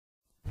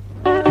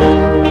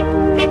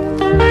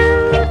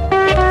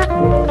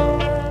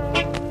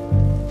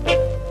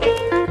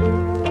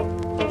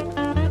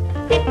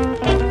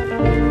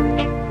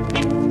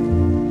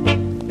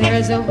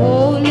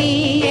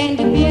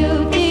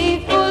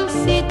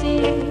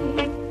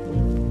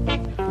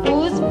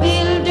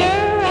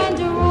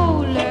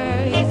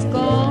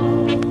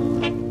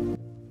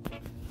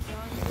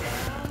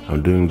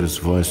doing this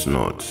voice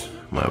note,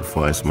 my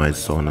voice might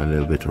sound a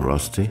little bit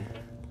rusty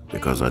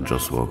because I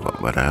just woke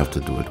up, but I have to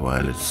do it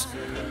while it's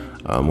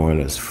more or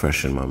less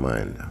fresh in my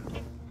mind.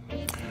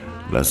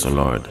 Bless the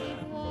Lord.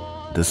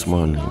 This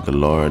morning, the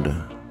Lord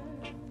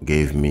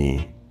gave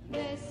me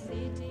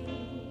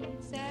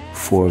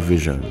 4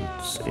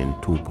 visions in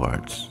 2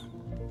 parts.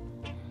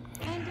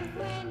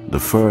 The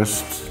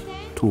first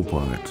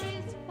 2-part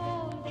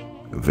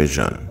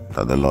vision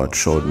that the Lord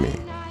showed me,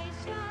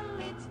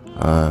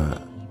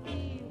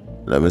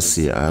 let me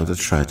see, I have to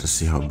try to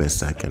see how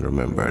best I can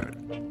remember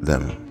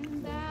them.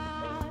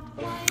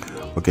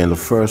 Okay, in the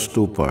first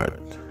 2-part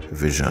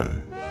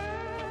vision,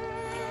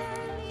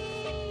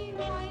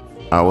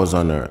 I was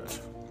on earth,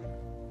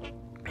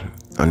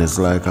 and it's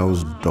like I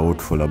was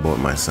doubtful about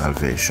my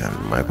salvation,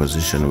 my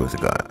position with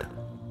God.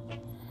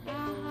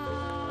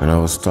 And I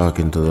was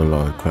talking to the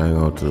Lord, crying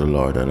out to the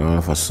Lord, and all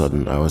of a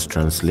sudden I was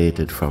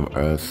translated from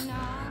earth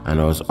and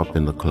I was up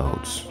in the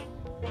clouds.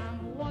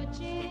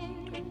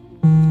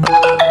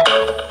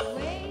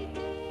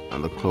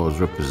 And the clouds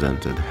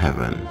represented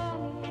heaven.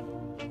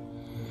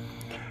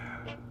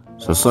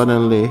 So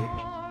suddenly,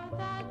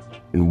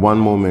 in one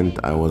moment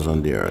I was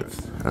on the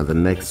earth, and the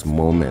next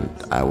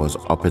moment I was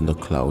up in the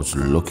clouds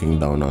looking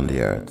down on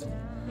the earth.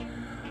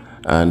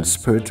 And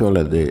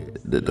spiritually,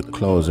 the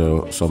clouds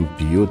are some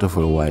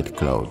beautiful white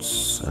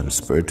clouds, and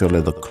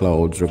spiritually the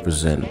clouds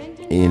represent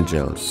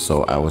angels.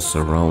 So I was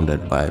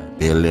surrounded by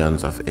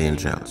billions of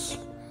angels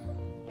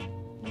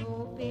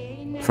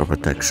for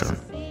protection.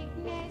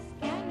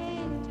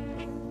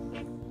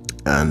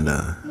 And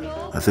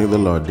I think the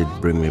Lord did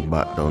bring me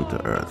back down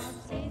to earth.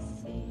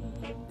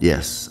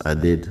 Yes, I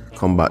did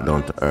come back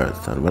down to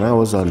earth. And when I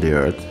was on the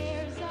earth,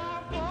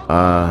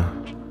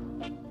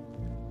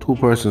 2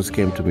 persons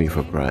came to me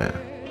for prayer.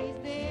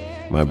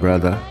 My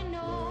brother,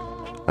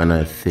 and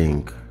I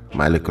think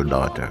my little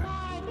daughter.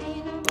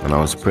 And I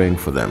was praying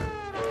for them.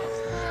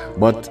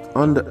 But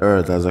on the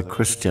earth as a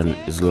Christian,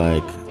 is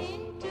like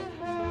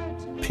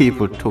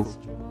people took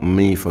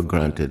me for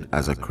granted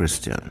as a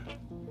Christian.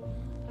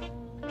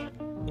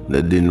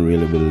 They didn't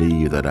really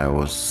believe that I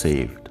was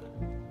saved.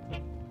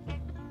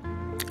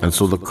 And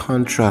so the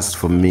contrast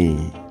for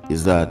me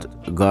is that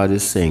God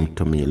is saying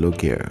to me, look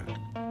here,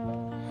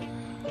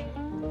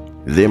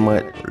 they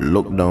might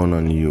look down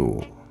on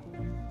you,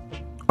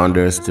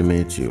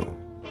 underestimate you,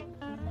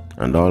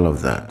 and all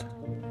of that.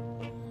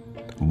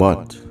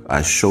 But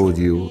I showed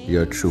you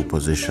your true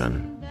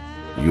position.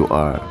 You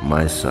are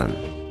my son.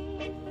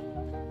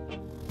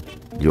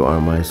 You are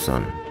my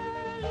son,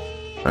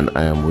 and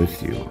I am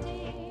with you.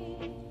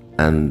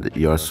 And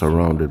you are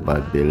surrounded by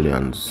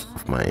billions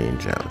of my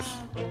angels.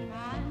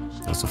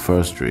 That's the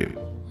first dream.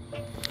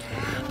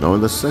 Now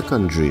in the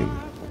second dream,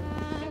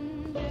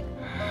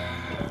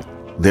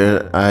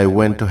 there I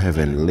went to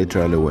heaven,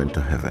 literally went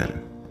to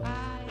heaven.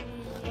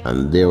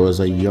 And there was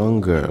a young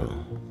girl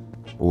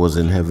who was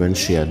in heaven.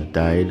 She had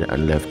died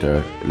and left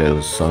her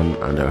little son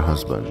and her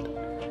husband.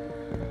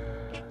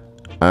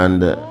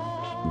 And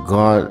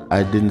God,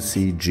 I didn't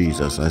see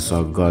Jesus. I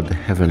saw God, the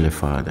Heavenly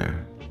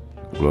Father.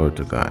 Glory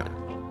to God.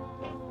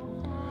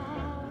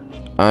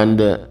 And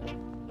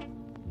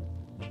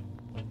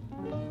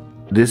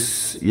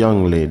this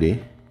young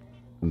lady,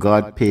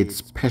 God paid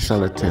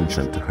special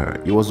attention to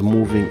her. He was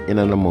moving in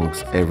and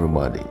amongst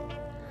everybody.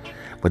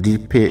 But he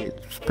paid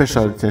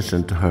special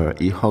attention to her.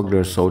 He hugged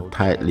her so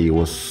tightly. He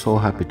was so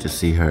happy to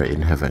see her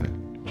in heaven.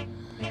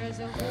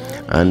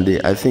 And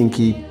I think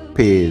he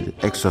paid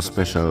extra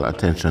special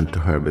attention to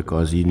her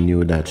because he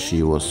knew that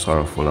she was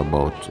sorrowful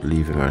about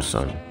leaving her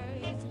son.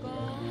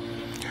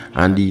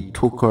 And he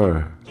took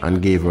her and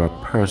gave her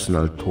a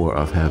personal tour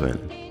of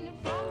heaven.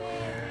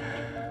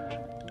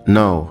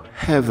 Now,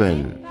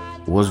 heaven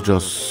was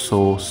just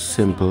so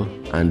simple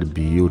and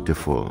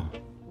beautiful.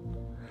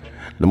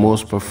 The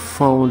most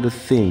profound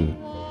thing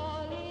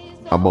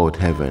about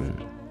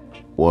heaven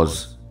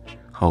was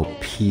how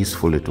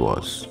peaceful it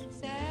was.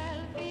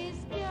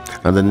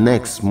 And the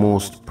next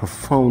most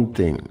profound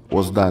thing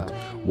was that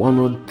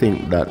one would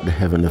think that the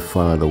Heavenly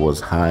Father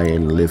was high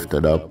and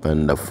lifted up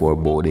and a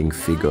foreboding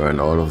figure and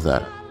all of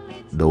that,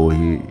 though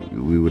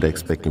we would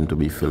expect him to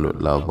be filled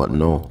with love, but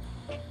no.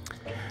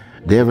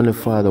 The Heavenly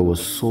Father was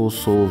so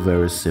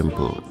very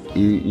simple.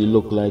 He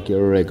looked like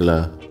a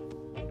regular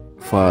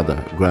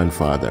father,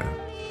 grandfather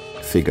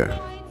figure.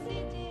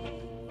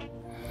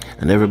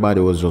 And everybody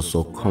was just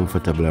so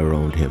comfortable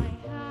around him.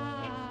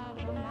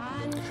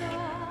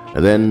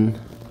 And then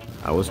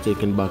I was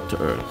taken back to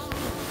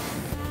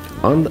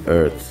earth. On the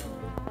earth,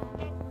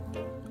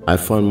 I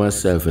found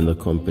myself in the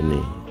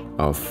company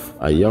of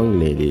a young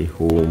lady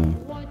whom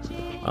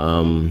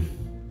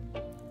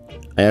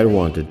I had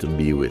wanted to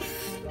be with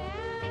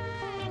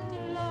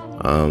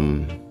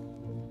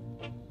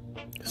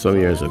some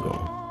years ago.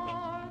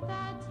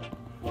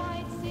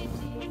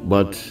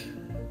 But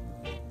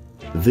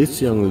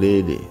this young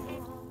lady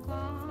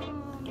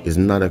is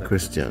not a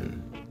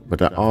Christian,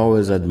 but I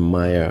always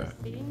admire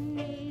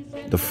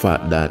the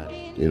fact that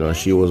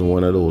she was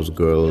one of those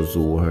girls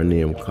who her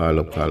name call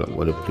up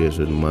what the place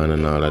with man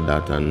and all of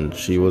that, and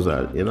she was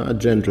a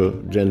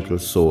gentle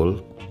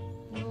soul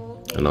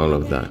and all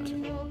of that.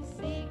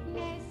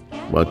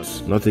 But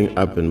nothing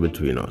happened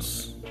between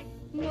us.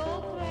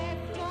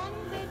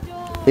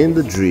 In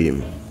the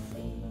dream,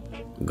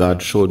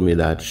 God showed me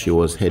that she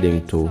was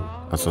heading to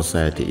a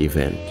society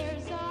event.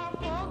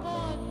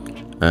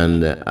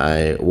 And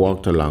I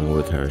walked along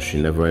with her.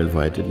 She never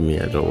invited me.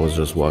 I was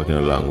just walking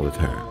along with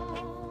her.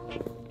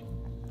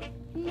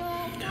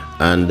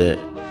 And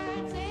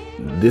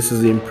this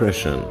is the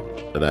impression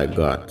that I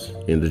got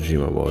in the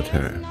dream about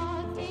her.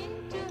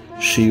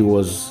 She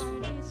was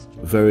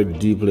very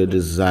deeply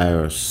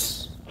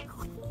desirous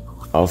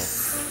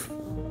of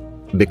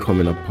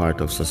becoming a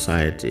part of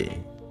society.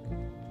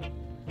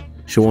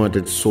 She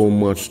wanted so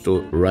much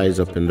to rise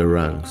up in the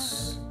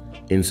ranks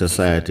in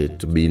society,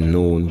 to be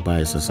known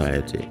by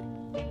society.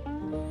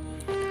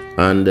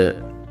 And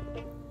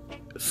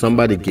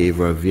somebody gave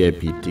her a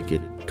VIP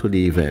ticket to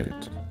the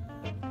event.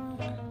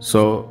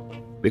 So,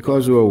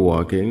 because we were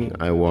walking,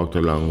 I walked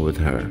along with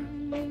her.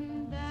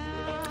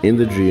 In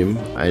the dream,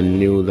 I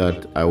knew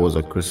that I was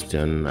a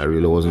Christian. I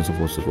really wasn't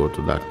supposed to go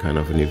to that kind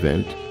of an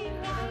event.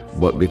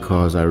 But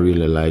because I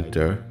really liked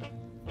her,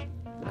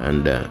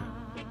 and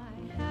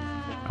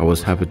I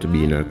was happy to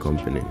be in her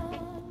company.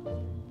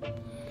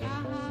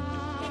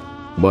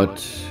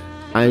 But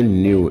I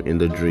knew in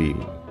the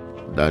dream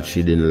that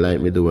she didn't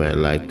like me the way I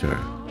liked her.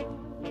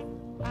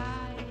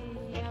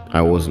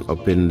 I wasn't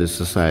up in the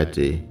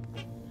society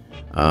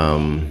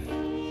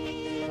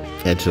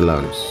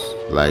echelons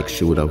like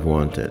she would have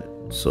wanted.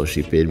 So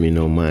she paid me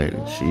no mind.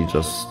 She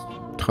just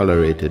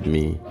tolerated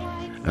me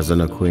as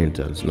an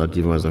acquaintance, not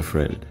even as a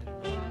friend.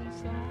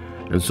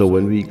 And so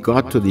when we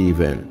got to the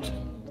event,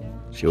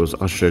 she was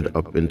ushered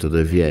up into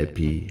the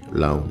VIP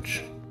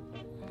lounge.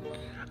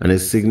 And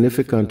it's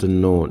significant to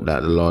note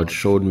that the Lord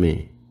showed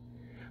me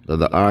that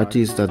the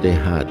artist that they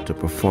had to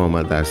perform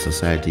at that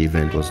society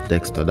event was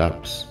Dexter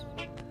Daps.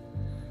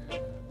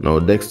 Now,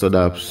 Dexter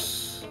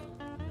Daps,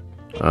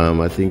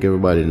 I think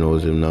everybody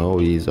knows him now.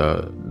 He's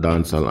a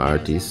dancehall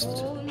artist,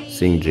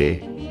 Sing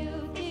J.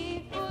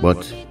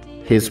 But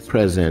his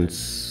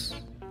presence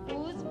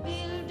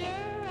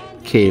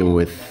came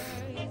with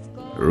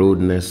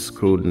rudeness,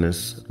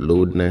 crudeness,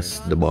 lewdness,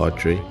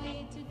 debauchery.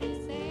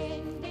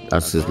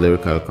 That's his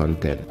lyrical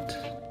content.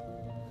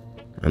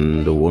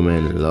 And the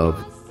women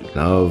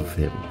love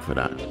him for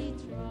that.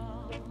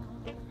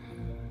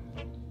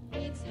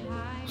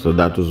 So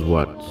that was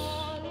what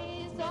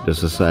the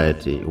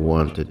society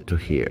wanted to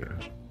hear.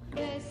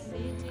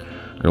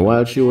 And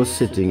while she was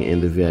sitting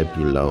in the VIP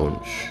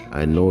lounge,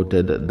 I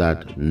noted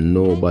that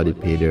nobody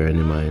paid her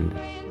any mind.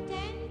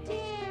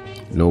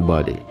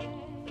 Nobody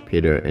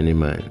paid her any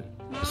mind.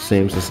 The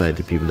same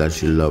society people that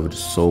she loved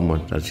so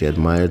much, that she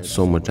admired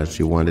so much, that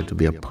she wanted to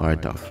be a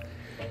part of.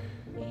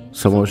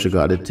 Somehow she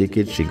got a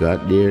ticket, she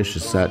got there, she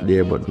sat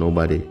there, but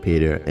nobody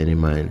paid her any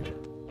mind.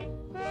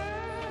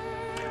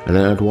 And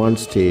then at one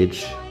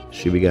stage,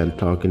 she began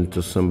talking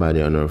to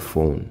somebody on her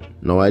phone.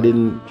 Now, I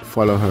didn't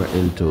follow her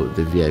into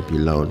the VIP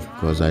lounge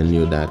because I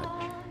knew that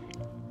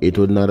it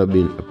would not have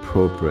been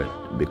appropriate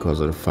because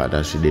of the fact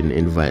that she didn't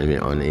invite me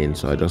on in.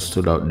 So I just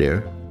stood out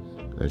there.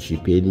 And she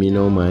paid me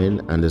no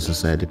mind, and the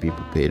society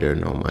people paid her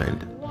no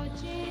mind.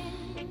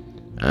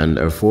 And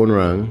her phone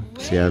rang,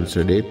 she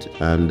answered it,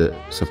 and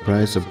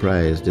surprise,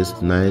 surprise,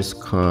 this nice,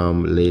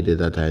 calm lady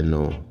that I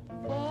know,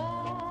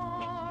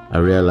 I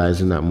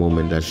realized in that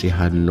moment that she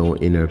had no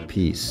inner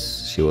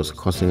peace. She was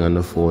cussing on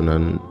the phone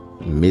and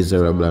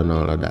miserable and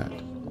all of that.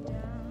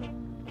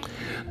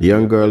 The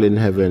young girl in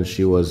heaven,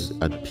 she was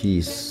at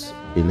peace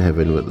in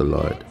heaven with the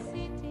Lord.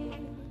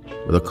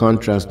 But the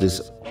contrast,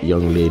 this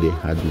young lady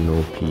had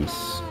no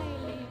peace,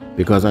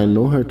 because I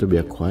know her to be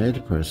a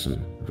quiet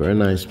person, very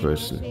nice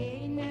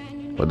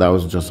person, but that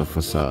was just a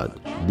facade.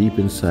 Deep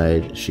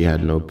inside, she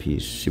had no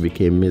peace. She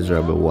became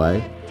miserable.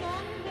 Why?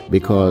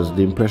 Because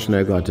the impression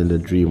I got in the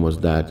dream was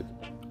that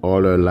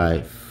all her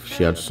life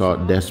she had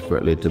sought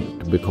desperately to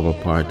become a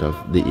part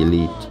of the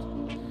elite,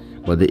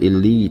 but the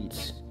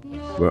elite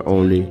were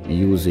only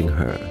using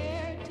her.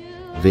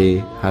 They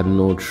had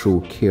no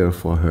true care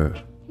for her.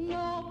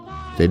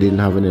 They didn't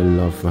have any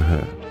love for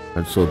her,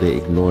 and so they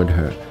ignored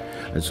her.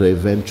 And so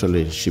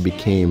eventually she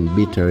became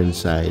bitter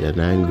inside and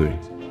angry.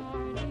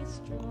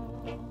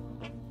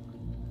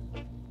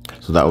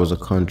 So that was a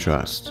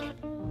contrast.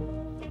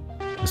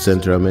 I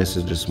sent her a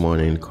message this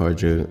morning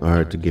encouraging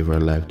her to give her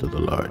life to the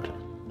Lord.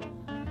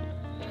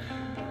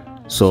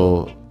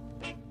 So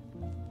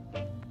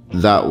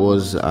that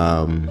was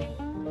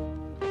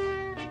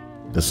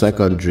the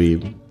second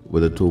dream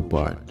with a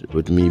two-part,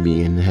 with me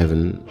being in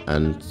heaven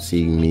and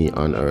seeing me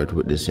on earth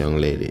with this young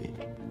lady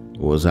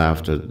who was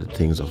after the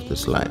things of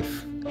this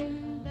life.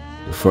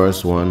 The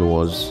first one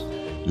was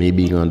me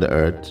being on the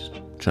earth,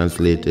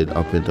 translated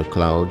up into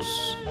clouds,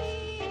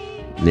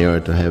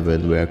 nearer to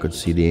heaven, where I could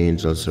see the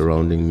angels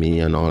surrounding me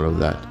and all of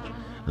that.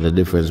 And the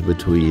difference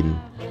between,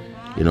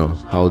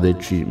 how they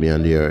treat me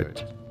on the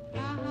earth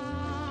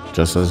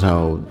Just as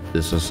how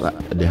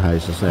the high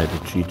society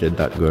treated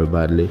that girl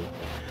badly,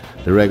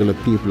 the regular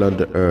people on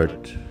the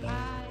earth,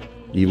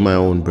 even my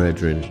own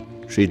brethren,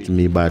 treated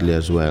me badly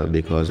as well,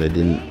 because they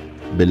didn't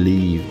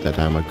believe that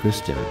I'm a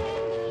Christian.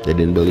 They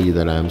didn't believe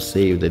that I'm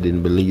saved. They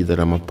didn't believe that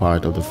I'm a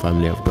part of the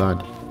family of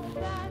God.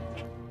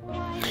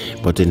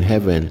 But in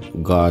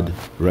heaven, God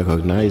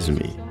recognized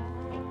me.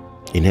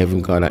 In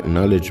heaven, God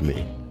acknowledged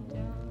me.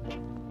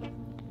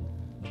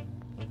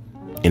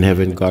 In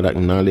heaven, God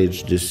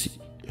acknowledged this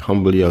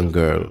humble young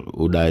girl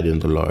who died in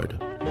the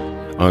Lord.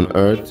 On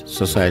earth,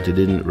 society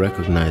didn't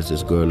recognize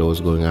this girl who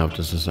was going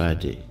after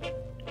society.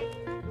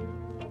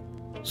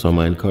 So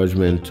my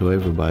encouragement to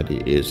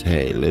everybody is,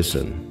 hey,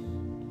 listen,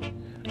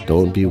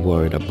 don't be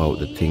worried about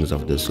the things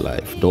of this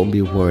life. Don't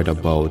be worried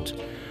about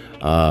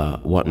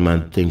what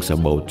man thinks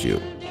about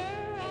you.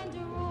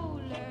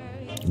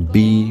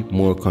 Be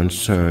more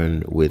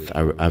concerned with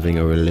having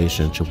a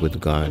relationship with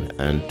God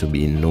and to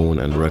be known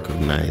and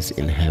recognized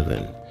in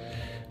heaven.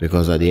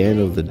 Because at the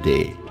end of the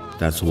day,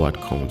 that's what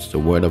counts. The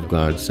Word of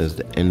God says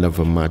the end of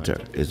a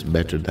matter is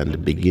better than the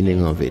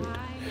beginning of it.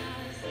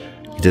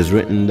 It is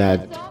written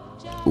that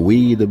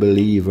we, the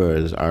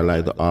believers, are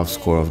like the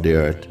offscore of the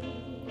earth.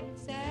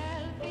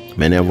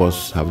 Many of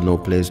us have no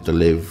place to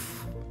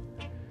live.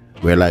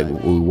 We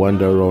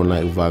wander around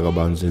like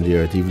vagabonds in the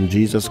earth. Even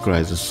Jesus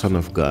Christ, the Son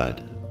of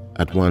God,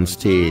 at one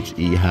stage,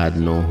 he had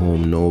no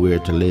home, nowhere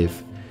to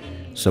live.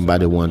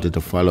 Somebody wanted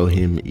to follow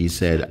him. He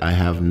said, I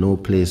have no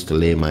place to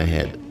lay my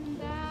head.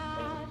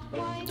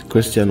 The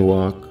Christian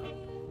walk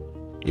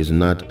is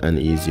not an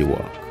easy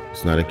walk.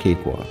 It's not a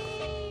cakewalk.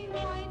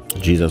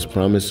 Jesus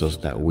promised us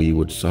that we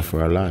would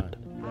suffer a lot.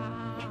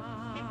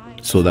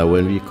 So that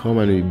when we come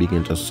and we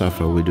begin to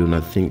suffer, we do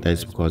not think that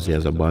it's because he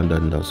has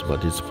abandoned us,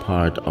 but it's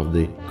part of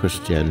the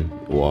Christian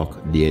walk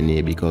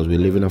DNA, because we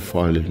live in a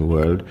fallen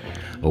world,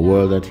 a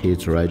world that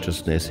hates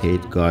righteousness,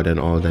 hates God and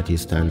all that he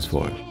stands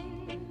for.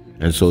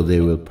 And so they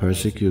will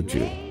persecute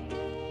you.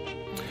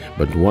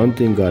 But one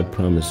thing God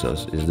promised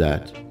us is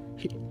that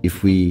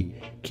if we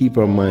keep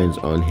our minds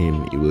on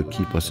him, he will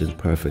keep us in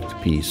perfect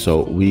peace.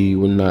 So we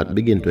will not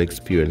begin to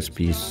experience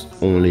peace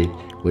only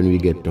when we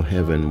get to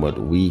heaven, but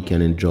we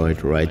can enjoy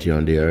it right here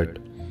on the earth.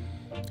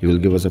 He will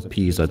give us a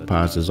peace that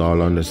passes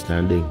all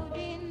understanding.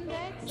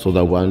 So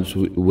that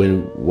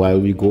while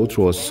we go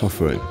through our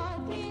suffering,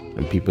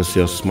 and people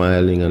see us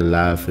smiling and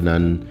laughing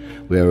and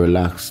we're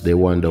relaxed, they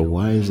wonder,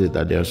 why is it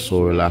that they're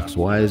so relaxed?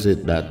 Why is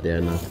it that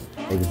they're not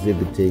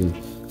exhibiting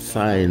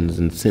signs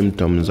and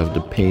symptoms of the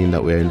pain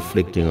that we're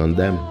inflicting on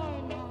them?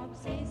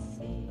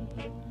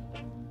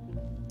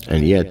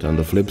 And yet, on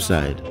the flip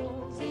side,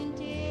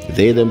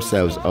 they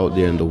themselves out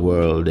there in the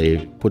world,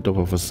 they put up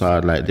a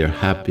facade like they're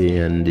happy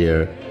and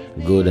they're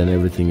good and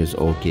everything is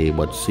okay,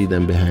 but see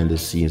them behind the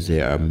scenes,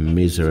 they are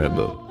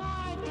miserable.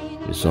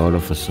 It's all a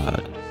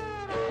facade.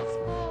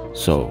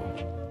 So,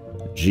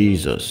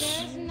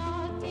 Jesus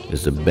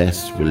is the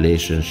best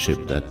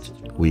relationship that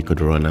we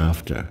could run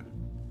after.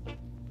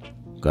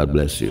 God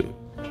bless you.